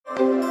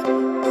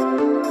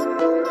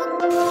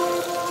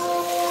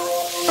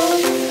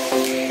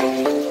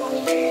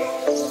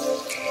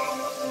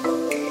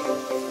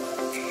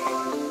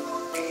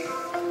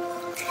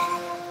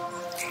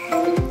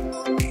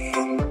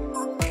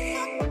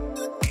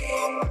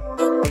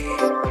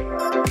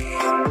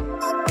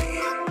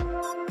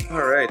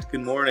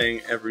Good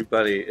morning,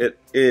 everybody. It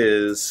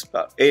is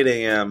about 8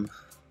 a.m.,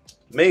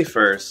 May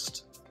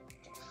 1st,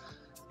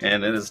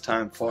 and it is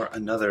time for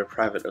another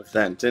private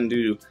event. Didn't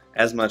do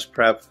as much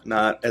prep,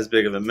 not as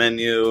big of a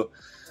menu,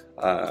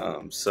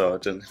 so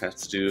didn't have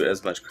to do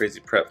as much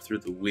crazy prep through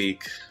the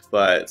week.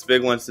 But it's a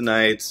big one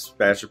tonight,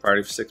 bachelor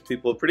party for 6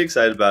 people. Pretty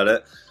excited about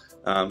it.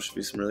 Should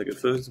be some really good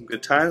food, some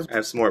good times. I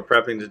have some more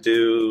prepping to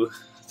do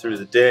through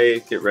the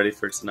day, get ready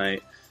for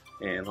tonight,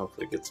 and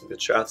hopefully get some good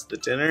shots at the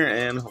dinner,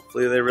 and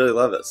hopefully they really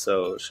love it.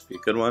 So it should be a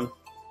good one,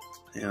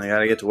 and I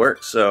gotta get to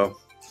work. So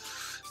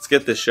let's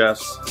get this,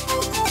 chefs.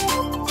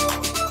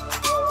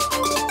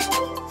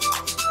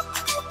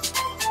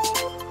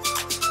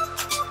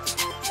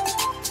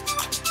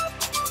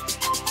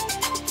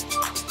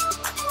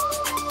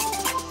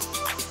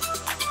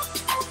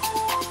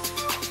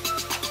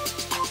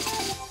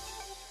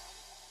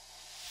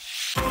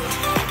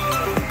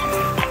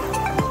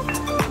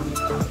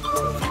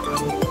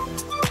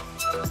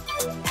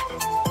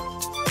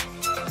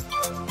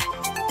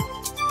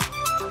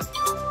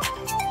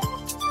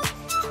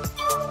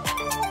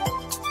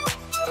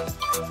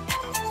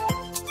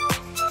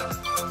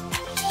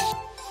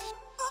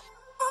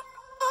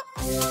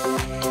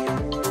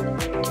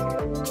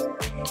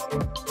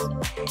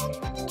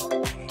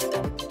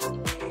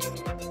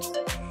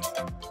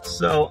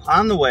 So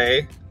on the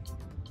way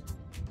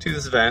to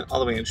this event, all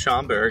the way in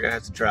Schaumburg, I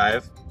had to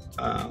drive,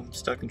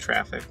 stuck in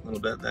traffic a little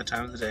bit that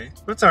time of the day.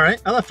 But it's all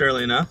right, I left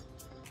early enough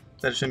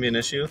that it shouldn't be an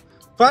issue.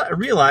 But I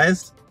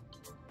realized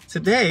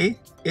today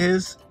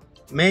is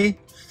May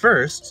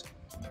 1st.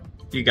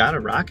 You gotta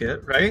rock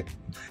it, right?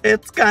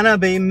 It's gonna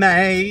be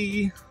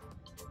May.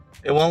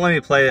 It won't let me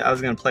play it. I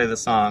was gonna play the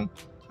song.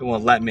 It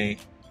won't let me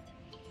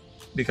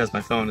because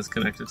my phone is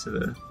connected to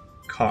the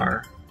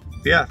car.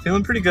 But yeah,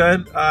 feeling pretty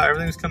good.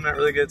 Everything's coming out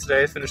really good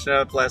today. Finishing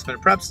up last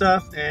minute prep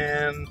stuff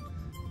and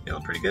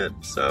feeling pretty good.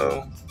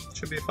 So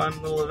should be a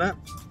fun little event.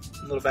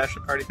 A little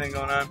bachelor party thing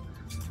going on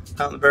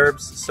out in the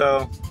burbs.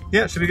 So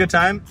yeah, it should be a good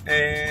time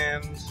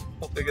and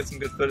hopefully get some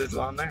good footage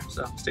while I'm there.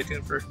 So stay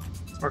tuned for some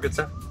more good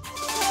stuff.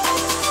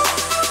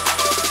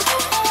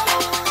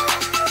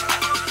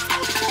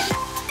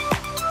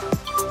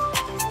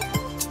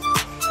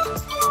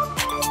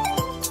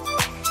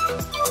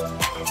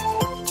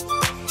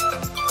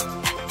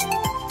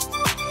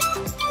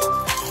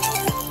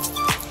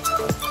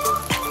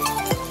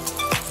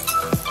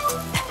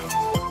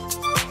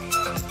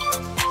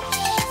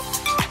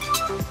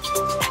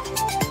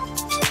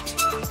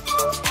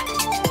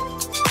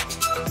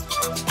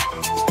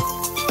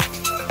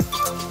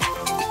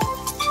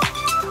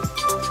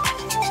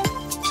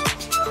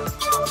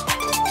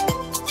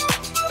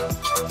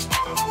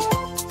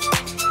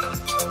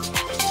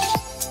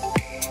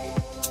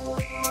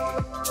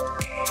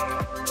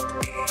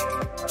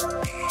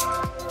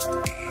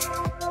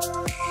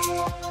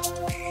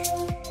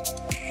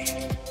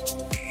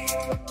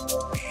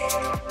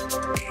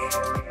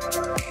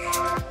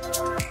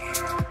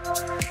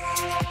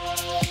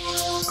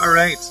 All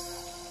right,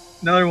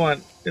 another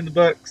one in the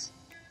books.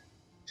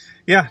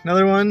 Yeah,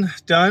 another one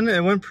done.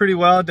 It went pretty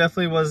well.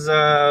 Definitely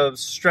was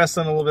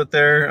stressing a little bit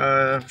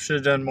there. Should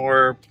have done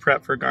more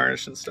prep for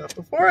garnish and stuff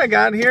before I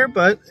got here,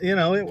 but you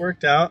know, it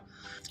worked out.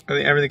 I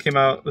think everything came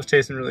out, was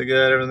tasting really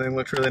good. Everything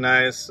looked really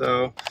nice.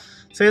 So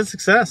say it's a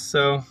success.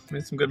 So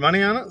made some good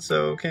money on it,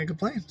 so can't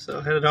complain.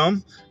 So headed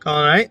home,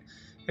 call it a night,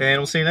 and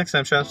we'll see you next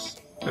time, chefs.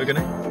 Have a good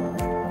night.